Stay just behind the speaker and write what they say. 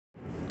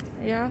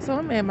Yeah, so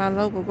I'm at my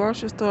local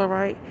grocery store,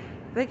 right?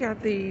 They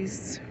got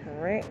these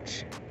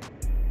ranch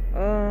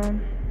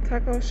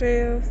taco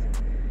shells.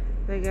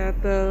 They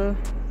got the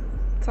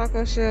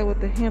taco shell with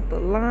the hint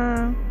of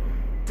lime.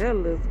 That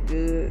looks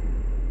good.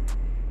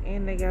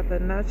 And they got the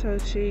nacho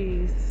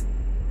cheese.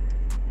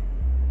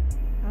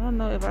 I don't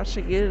know if I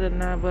should get it or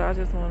not, but I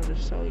just wanted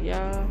to show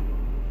y'all.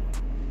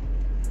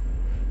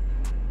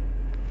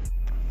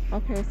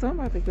 Okay, so I'm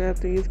about to grab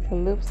these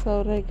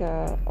Calypso. They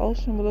got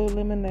ocean blue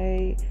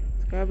lemonade,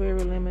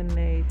 strawberry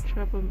lemonade,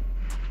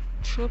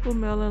 triple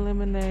melon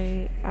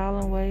lemonade,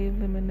 island wave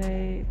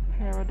lemonade,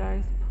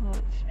 paradise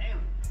punch,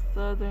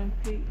 southern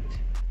peach.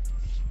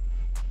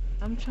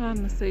 I'm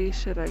trying to see,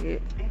 should I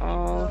get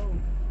all?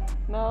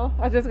 No,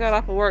 I just got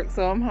off of work,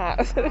 so I'm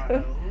hot.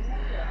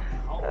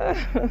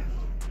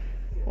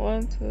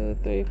 1, 2,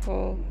 3,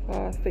 4,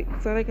 5,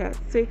 6. So they got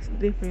 6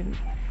 different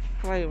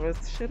flavors.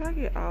 Should I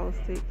get all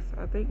 6?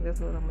 I think that's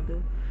what I'm gonna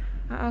do.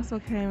 I also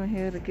came in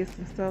here to get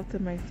some stuff to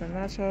make some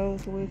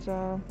nachos with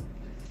y'all.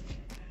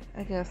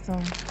 I got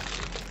some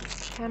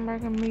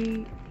hamburger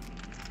meat.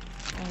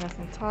 I got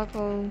some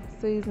taco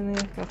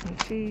seasoning. Got some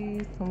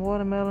cheese, some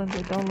watermelon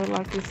that don't look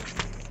like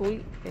it's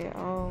sweet at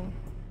all.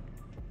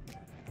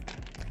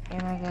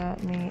 And I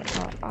got me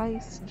an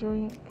ice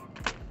drink.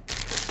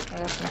 I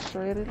got some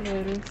shredded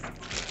lettuce,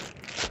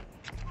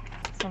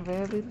 some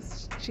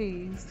Velveeta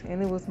cheese,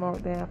 and it was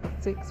marked down for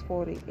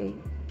 $6.48.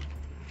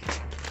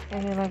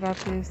 And then I got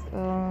this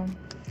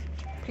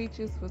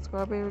peaches with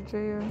strawberry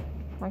jam.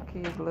 My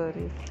kids love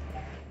this,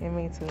 and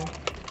me too.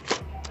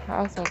 I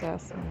also got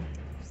some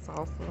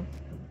salsa.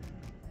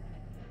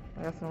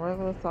 I got some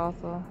regular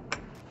salsa,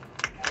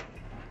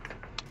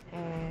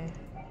 and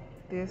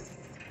this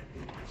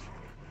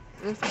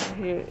right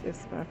here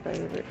is my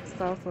favorite,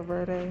 salsa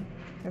verde.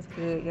 That's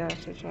good, y'all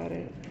should try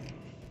that.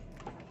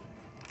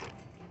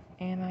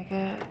 And I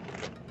got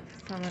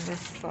some of this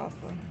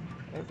salsa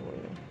as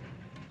well.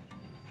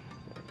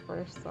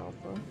 Fresh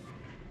salsa.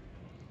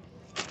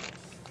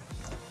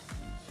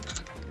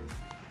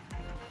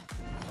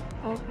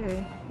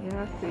 Okay,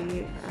 y'all see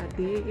it. I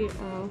did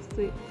get all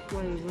 6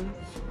 flavors.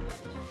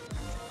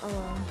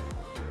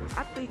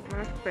 I think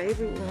my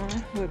favorite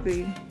one would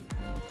be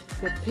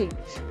the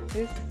peach.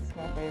 This is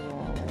my favorite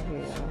one right here,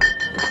 y'all.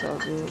 It's so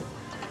good.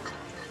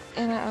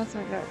 And I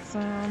also got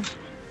some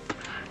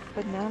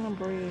banana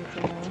bread,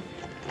 y'all.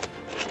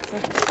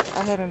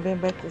 I haven't been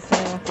back to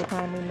Sam's to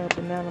find me no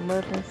banana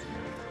muffins.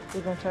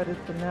 We're gonna try this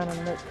banana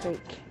nut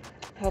cake.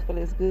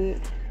 Hopefully it's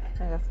good.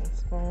 I got some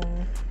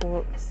spoons,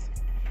 forks,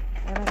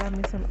 and I got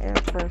me some air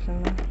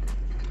freshener.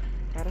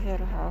 Gotta have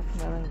the house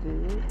smelling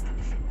good.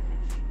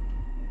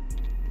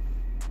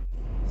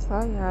 So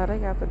y'all, they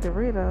got the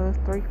Doritos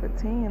 3 for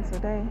 $10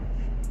 today.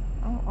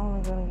 I'm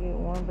only gonna get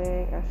 1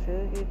 bag. I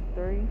should get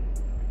 3,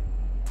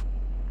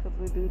 cause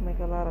we do make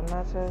a lot of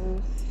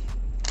nachos.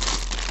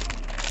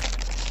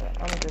 But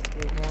I'm gonna just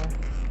get 1.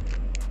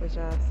 But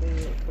y'all see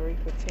it, 3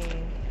 for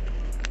 $10.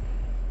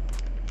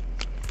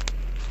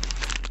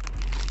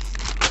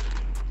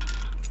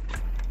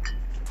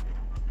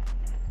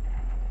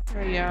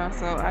 Hey y'all,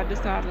 so I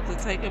decided to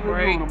take a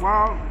break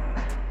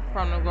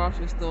from the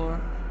grocery store,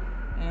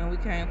 and we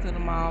came to the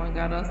mall and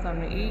got us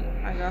something to eat.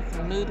 I got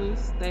some noodles,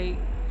 steak,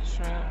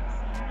 shrimps,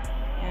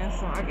 and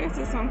some, I guess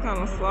it's some kind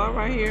of slaw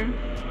right here,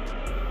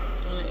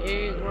 and an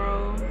egg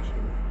roll,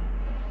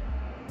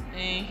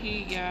 and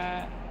he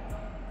got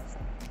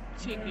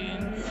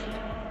chicken,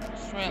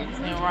 shrimps,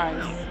 and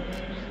rice.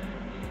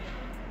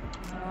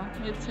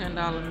 It's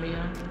 $10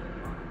 meal.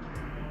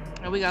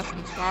 And we got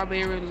some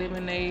strawberry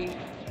lemonade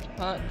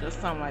punch or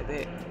something like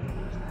that.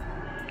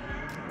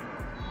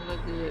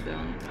 Look good though.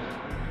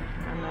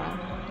 I know.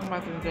 I'm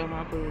about to enjoy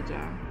my food,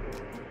 y'all.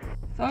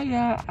 So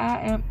y'all,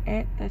 I am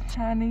at the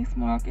Chinese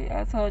market.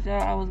 I told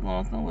y'all I was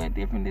going somewhere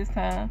different this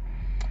time.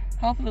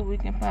 Hopefully we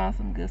can find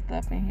some good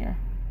stuff in here.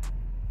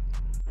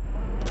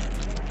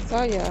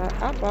 So yeah,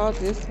 I bought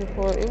this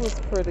before. It was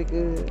pretty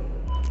good.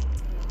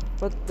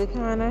 But the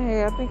kind I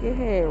had, I think it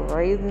had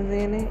raisins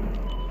in it.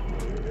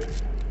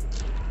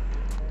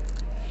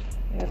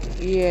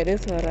 Yeah,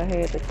 this one I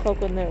had, the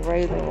coconut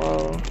raisin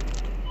roll.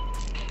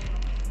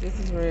 This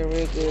is real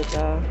good,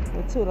 y'all.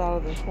 It's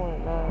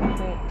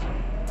 $2.29.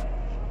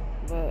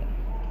 But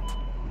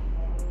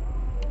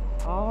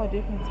all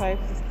different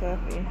types of stuff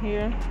in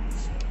here.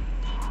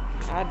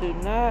 I do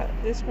not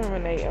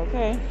discriminate,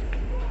 okay?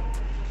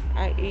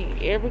 I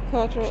eat every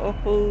culture of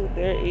food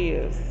there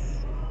is.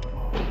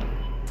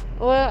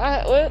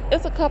 Well,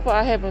 it's a couple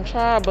I haven't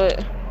tried,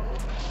 but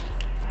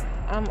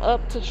I'm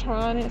up to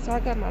trying it. So I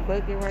got my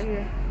bucket right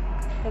here,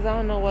 because I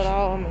don't know what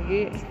all I'm gonna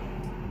get.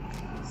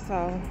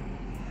 So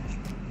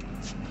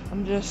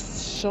I'm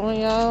just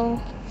showing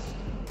y'all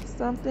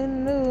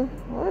something new.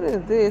 What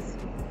is this?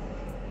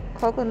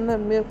 Coconut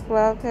milk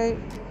flour cake.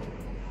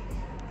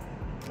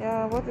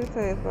 Yeah, what this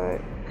taste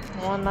like?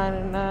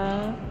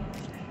 $1.99.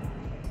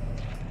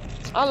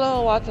 I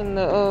love watching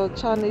the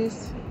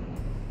Chinese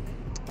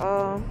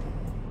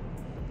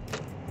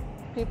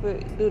people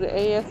do the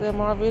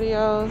ASMR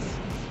videos.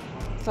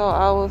 So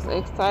I was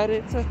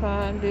excited to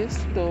find this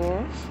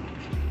store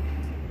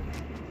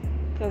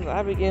because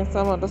I be getting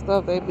some of the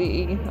stuff they be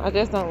eating. I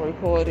just don't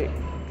record it.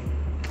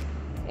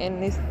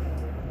 And it's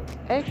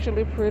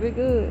actually pretty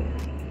good.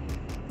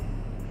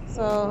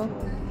 So,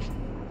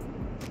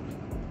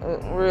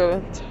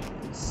 really,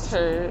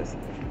 turds.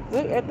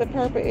 Look at the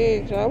purple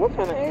eggs, y'all. What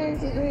kind of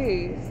eggs are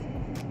these?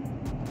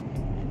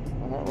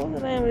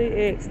 What's the name of these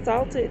eggs?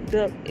 Salted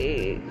duck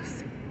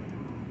eggs.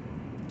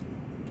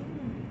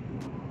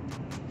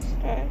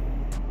 Okay.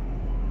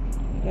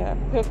 Got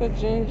pickled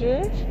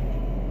ginger,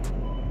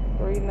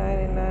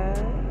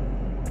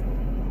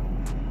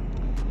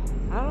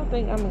 $3.99. I don't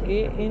think I'm gonna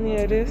get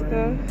any of this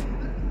stuff.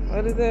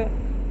 What is that?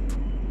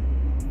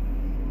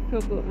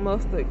 Pickled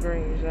mustard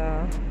greens,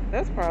 y'all.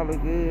 That's probably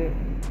good.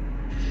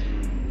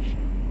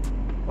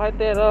 Like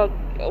that,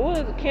 what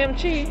is it,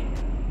 kimchi?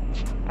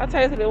 I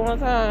tasted it one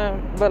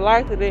time, but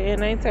liked it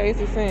and ain't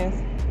tasted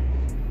since.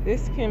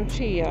 This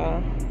kimchi,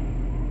 y'all.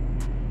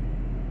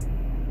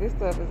 This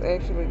stuff is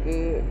actually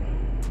good.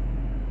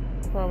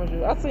 I promise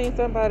you. I seen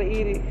somebody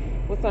eat it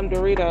with some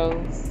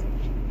Doritos.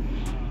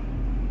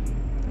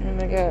 And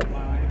they got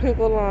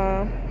pickled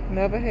lime.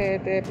 Never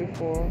had that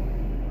before.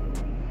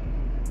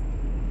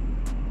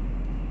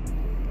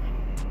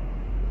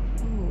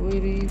 Ooh,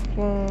 with these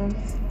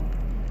plums.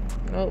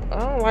 Nope, I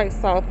don't like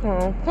soft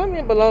plums.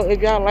 Comment below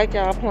if y'all like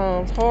y'all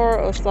plums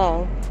hard or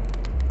soft.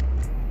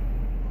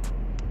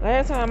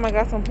 Last time I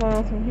got some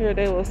plums from here,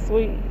 they were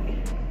sweet.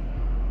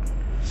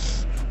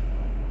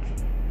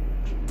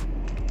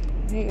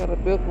 Here got the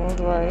big ones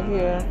right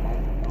here.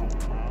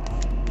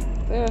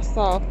 They're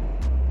soft.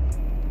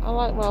 I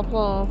like my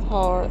plums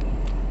hard.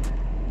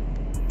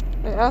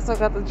 They also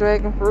got the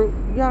dragon fruit.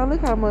 Y'all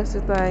look how much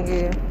this thing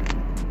is.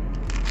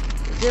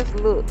 Just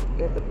look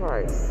at the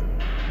price.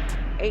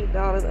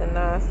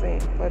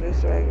 $8.09 for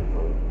this dragon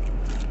fruit.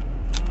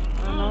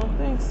 I don't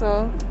think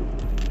so.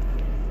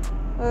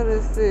 What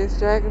is this?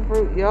 Dragon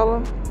fruit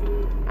yellow?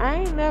 I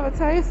ain't never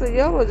tasted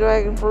yellow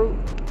dragon fruit.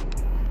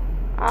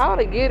 I ought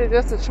to get it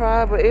just to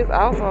try, but it's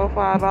also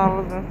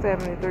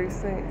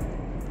 $5.73.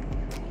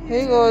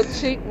 Here you go, a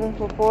cheap one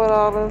for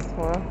 $4,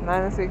 well,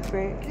 96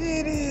 cents.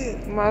 Get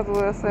it! Might as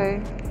well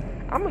say.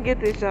 I'm gonna get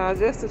this, y'all,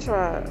 just to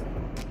try it.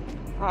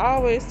 I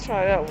always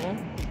try that one,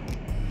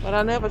 but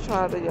I never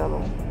tried the yellow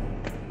one.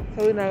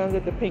 So we're not gonna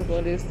get the pink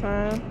one this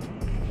time.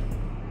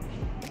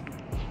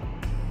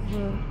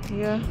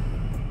 Yeah,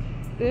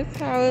 this is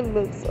how it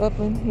looks up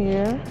in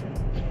here.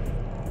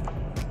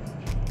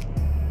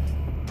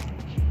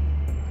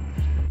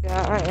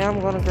 Yeah, I am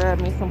gonna grab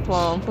me some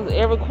plums because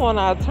every corner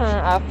I turn,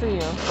 I see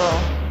them. So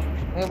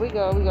there we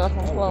go. We got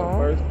some plums.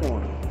 First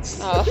corner.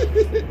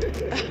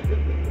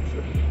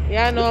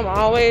 Yeah, I know I'm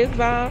always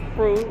buying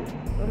fruit.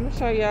 Let me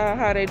show y'all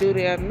how they do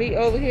their meat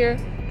over here.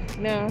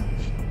 Now,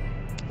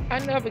 I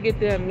never get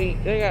their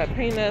meat. They got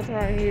peanuts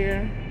right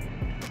here.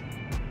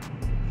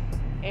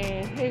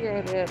 And here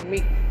go their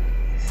meat.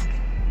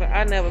 But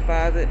I never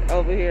buy it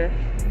over here.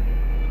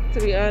 To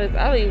be honest,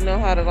 I don't even know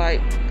how to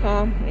like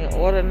come and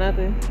order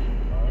nothing.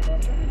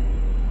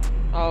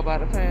 All by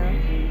the pound.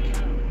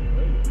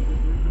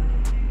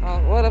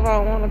 What if I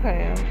want a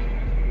pound?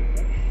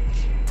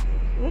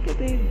 Look at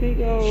these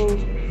big old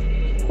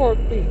pork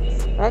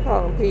feet. I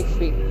call them pig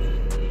feet.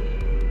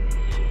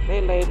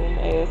 They label them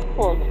as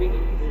pork feet.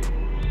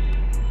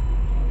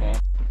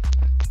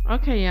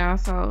 Okay, y'all,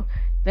 so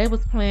they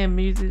was playing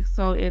music,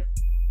 so at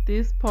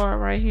this part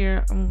right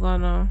here, I'm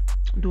gonna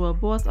do a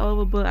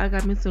voiceover, but I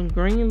got me some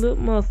green lip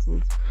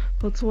mussels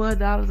for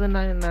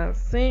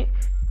 $12.99.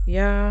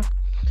 Yeah,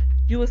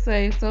 you would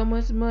save so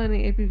much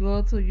money if you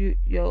go to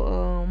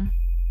your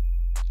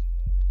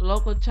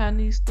local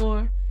Chinese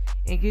store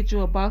and get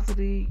you a box of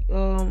the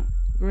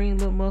green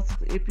lip mussels.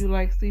 If you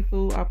like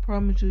seafood, I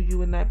promise you, you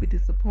will not be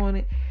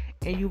disappointed,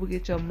 and you will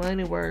get your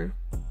money worth.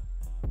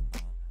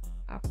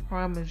 I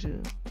promise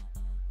you,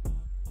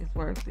 it's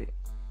worth it.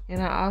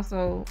 And I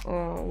also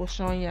was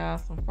showing y'all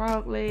some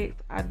frog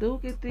legs. I do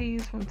get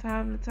these from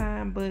time to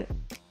time, but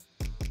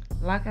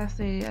like I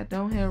said, I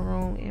don't have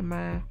room in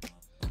my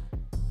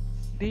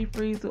deep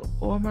freezer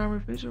or my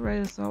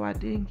refrigerator, so I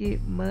didn't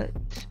get much.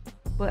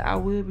 But I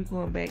will be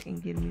going back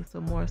and getting me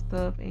some more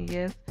stuff. And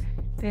yes,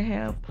 they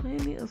have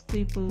plenty of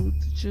seafood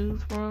to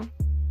choose from.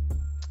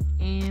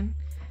 And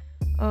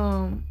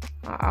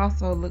I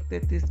also looked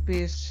at this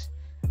fish.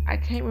 I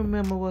can't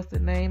remember what's the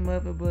name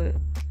of it, but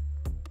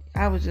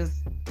I was just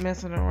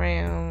messing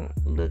around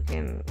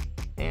looking,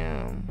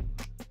 and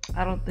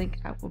I don't think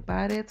I would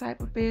buy that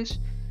type of fish.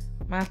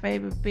 My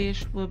favorite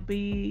fish would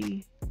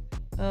be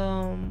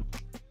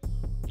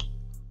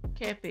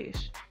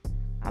catfish.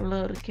 I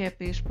love the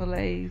catfish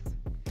fillets,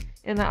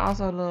 and I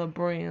also love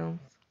brims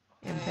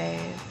and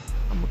bass.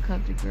 I'm a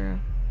country girl.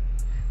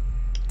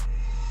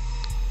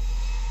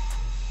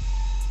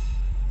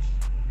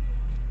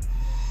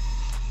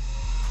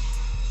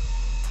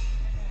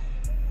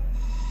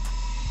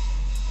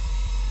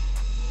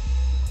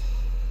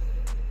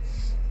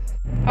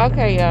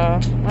 Okay,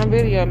 y'all, my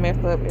video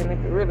messed up and it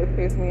really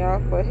pissed me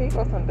off, but here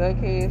goes some duck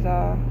heads,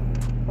 y'all,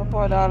 for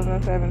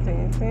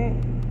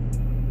 $4.17.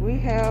 We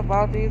have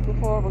bought these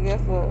before, but guess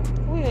what?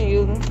 We didn't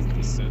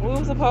use them. We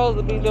were supposed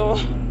to be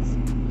doing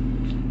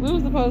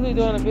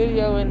a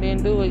video and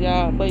then do it,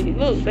 y'all. But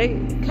look, they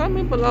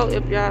comment below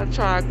if y'all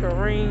tried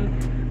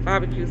Kareem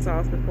barbecue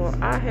sauce before.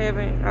 I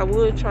haven't. I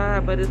would try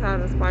it, but it's hot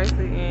and spicy,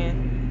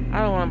 and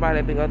I don't want to buy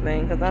that big old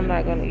thing because I'm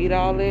not gonna eat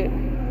all that.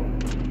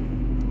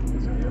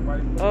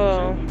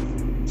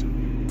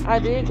 I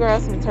did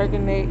grab some turkey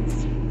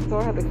necks, so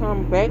I had to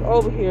come back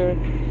over here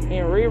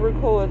and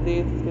re-record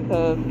this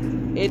because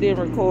it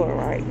didn't record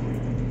right.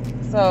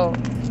 So,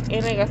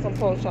 and they got some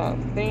pork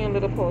chops, thin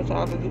little pork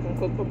chops that you can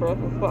cook for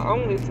breakfast for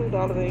only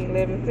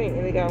 $2.11.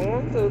 And they got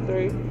 1, 2,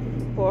 3,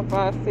 4,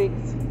 5,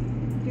 6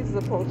 pieces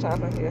of pork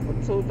chops in here for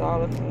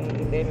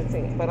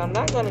 $2.11. But I'm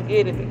not gonna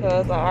get it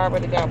because I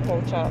already got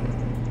pork chops,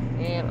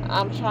 and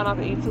I'm trying not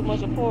to eat too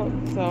much of pork.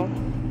 So,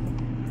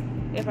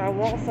 if I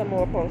want some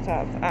more pork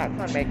chops, I'll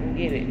come back and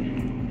get it.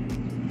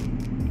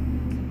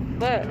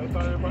 But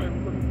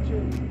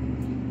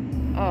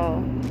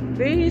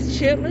these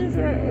chitlins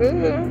are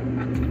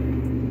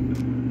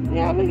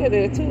yeah, look at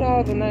that,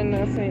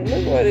 $2.99.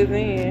 Look what it's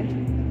in.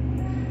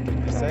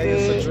 Say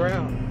it's a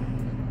drought.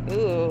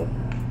 Ugh.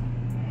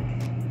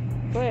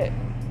 But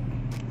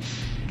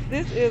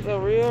this is a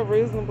real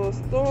reasonable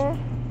store.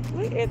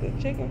 Look at the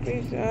chicken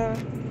feet, y'all.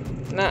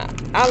 Now,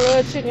 I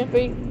love chicken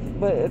feet,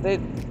 but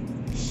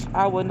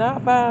I would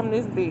not buy them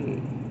this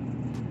big.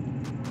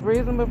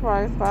 Reasonable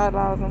price,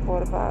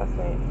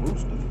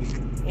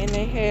 $5.45. And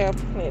they have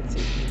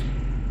plenty.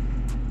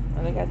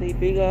 And they got these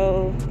big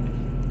old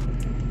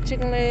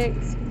chicken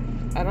legs.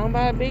 I don't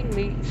buy big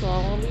meat, so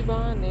I won't be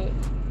buying it.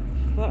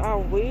 But I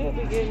will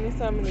be getting me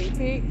some of these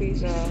pig feet,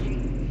 y'all.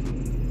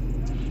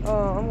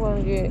 I'm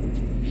gonna get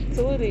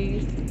 2 of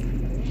these.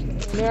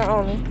 They're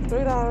only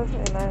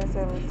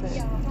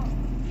 $3.97.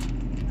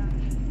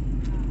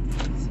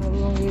 So we're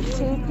gonna get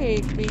 2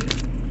 pig feet.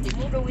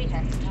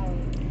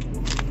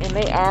 And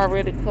they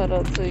already cut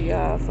up to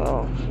y'all,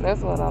 so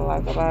that's what I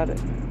like about it.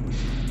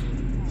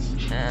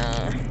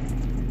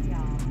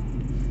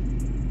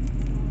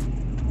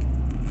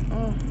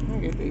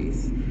 Look at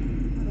these.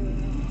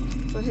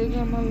 So here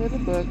got my little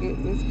bucket.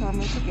 It's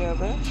coming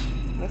together.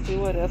 Let's see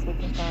what else we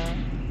can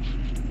find.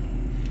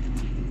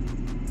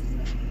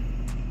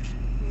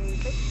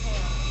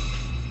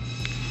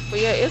 But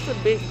yeah, it's a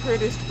big,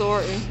 pretty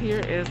store in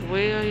here as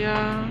well,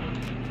 y'all.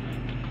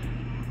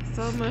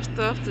 So much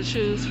stuff to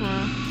choose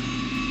from.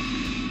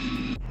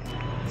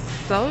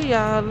 So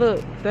y'all,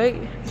 look, they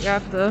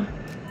got the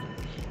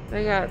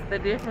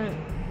different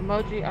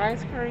mochi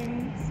ice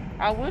creams.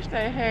 I wish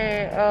they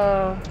had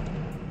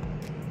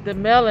the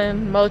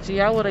melon mochi.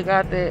 I would have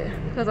got that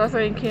because I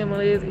seen Kim and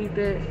Liz eat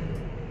that.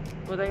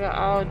 But they got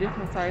all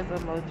different types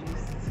of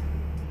mochis.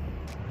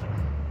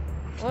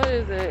 What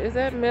is it? Is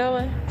that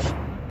melon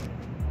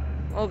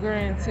or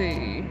green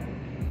tea?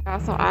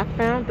 Also, I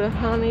found the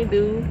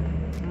honeydew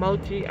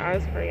mochi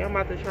ice cream. I'm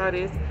about to try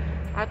this.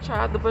 I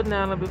tried the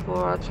banana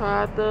before. I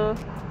tried the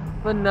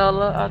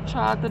vanilla. I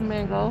tried the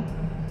mango.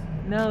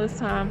 Now it's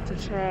time to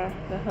try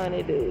the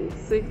honeydew.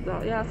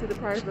 $6. Y'all see the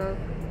price of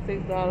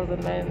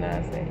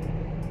 $6.99.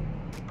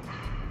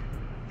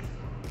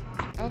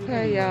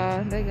 Okay,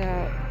 y'all. They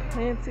got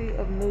plenty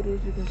of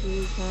noodles you can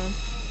choose from.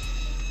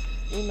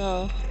 You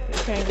know, you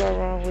can't go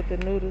wrong with the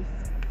noodles.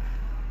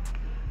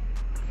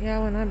 Yeah,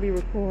 when I be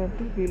recording,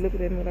 people be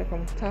looking at me like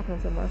I'm talking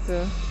to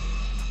myself.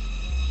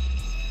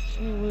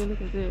 Oh, well,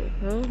 look at that.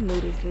 Those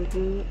noodles look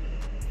good.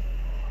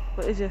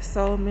 But it's just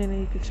so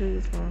many you can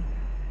choose from.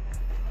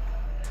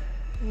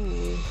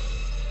 Ooh.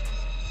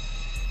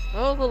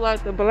 Those look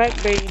like the black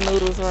bean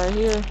noodles right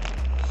here.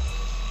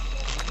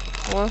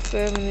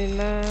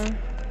 $1.79.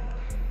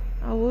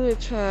 I would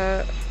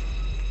try it.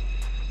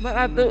 But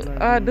I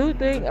do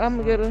think I'm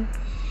gonna get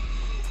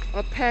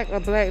a pack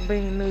of black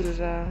bean noodles,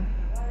 y'all.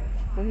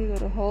 But here go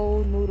the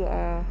whole noodle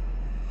aisle.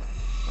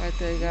 Right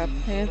there, you got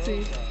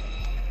plenty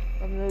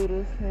of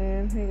noodles.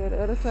 And here go the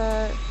other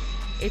side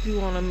if you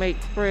want to make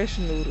fresh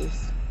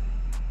noodles.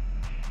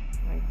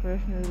 Like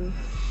fresh noodles.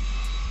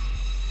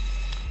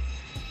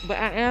 But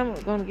I am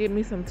gonna get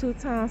me some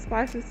 2-time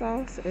spicy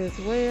sauce as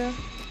well.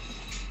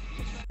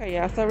 Okay,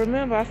 y'all, so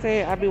remember I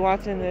said I be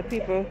watching the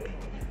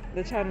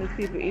Chinese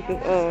people eat do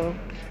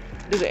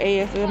the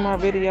ASMR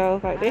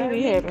videos. Like they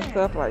be having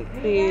stuff like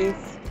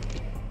this.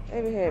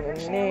 They be having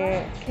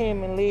that.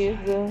 Kim and Liz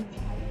do.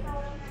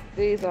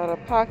 These are the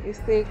pocket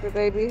sticks that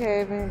they be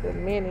having, the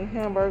mini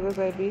hamburgers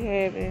they be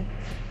having.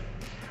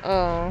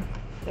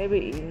 They be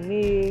eating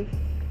this.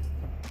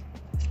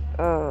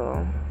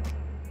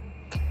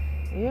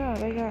 Yeah,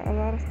 they got a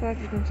lot of stuff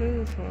you can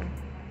choose from.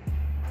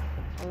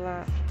 A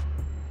lot.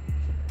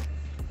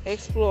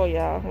 Explore,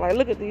 y'all. Like,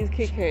 look at these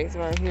Kit Kats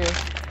right here.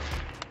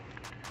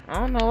 I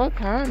don't know what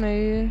kind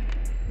they is.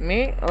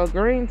 Mint or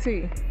green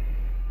tea.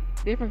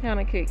 Different kind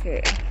of Kit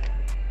Kat.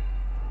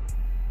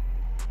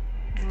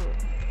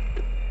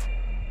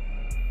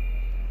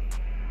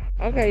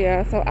 Okay,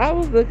 y'all. So I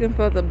was looking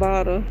for the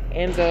bottle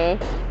and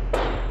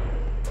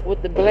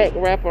with the black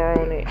wrapper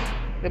on it.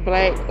 The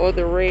black or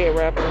the red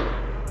wrapper.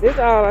 This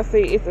all I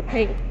see is a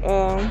pink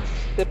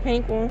the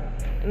pink one.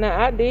 Now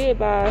I did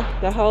buy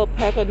the whole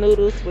pack of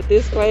noodles with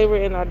this flavor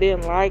and I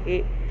didn't like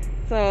it.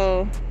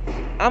 So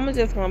I'm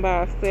just gonna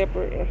buy a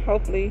separate and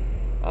hopefully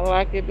I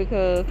like it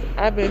because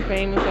I've been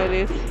famous for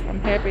this. I'm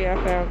happy I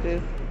found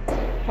this.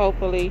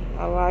 Hopefully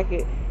I like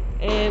it.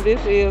 And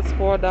this is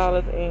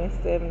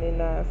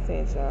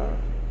 $4.79, y'all.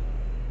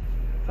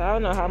 So I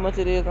don't know how much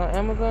it is on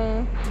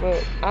Amazon,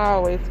 but I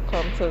always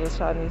come to the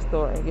Chinese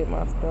store and get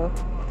my stuff.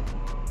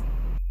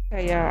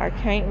 Hey y'all, I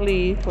can't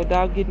leave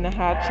without getting the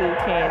hot chew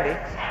candy.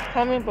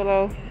 Comment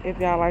below if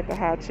y'all like the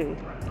hot chew.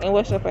 And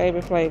what's your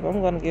favorite flavor?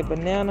 I'm gonna get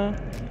banana,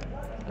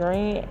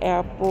 green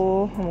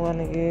apple, I'm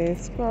gonna get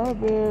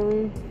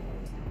strawberry,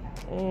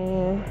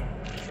 and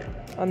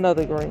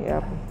another green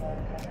apple.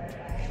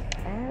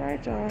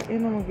 Alright y'all,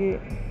 and I'm gonna get,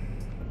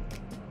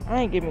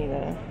 I ain't give me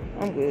none.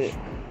 I'm good.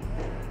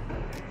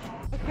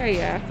 Okay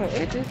y'all, so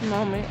at this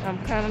moment, I'm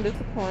kind of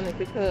disappointed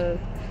because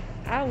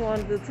I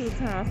wanted the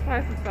 2-time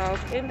spicy sauce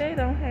and they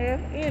don't have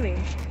any.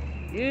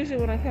 Usually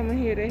when I come in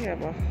here, they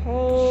have a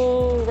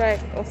whole rack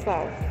of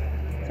sauce.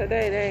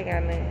 Today, they ain't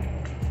got none.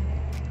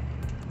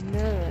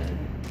 None.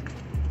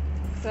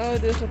 So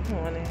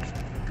disappointing.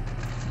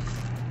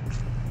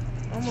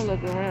 I'm gonna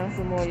look around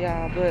some more,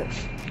 y'all, but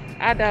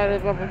I doubt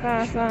if I'm gonna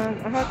find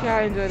some. I hope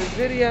y'all enjoyed this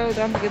video.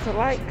 Don't forget to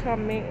like,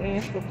 comment,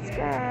 and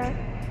subscribe.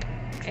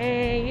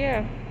 And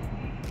yeah,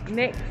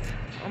 next,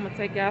 I'm gonna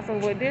take y'all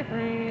somewhere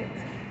different.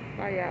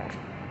 Bye, y'all.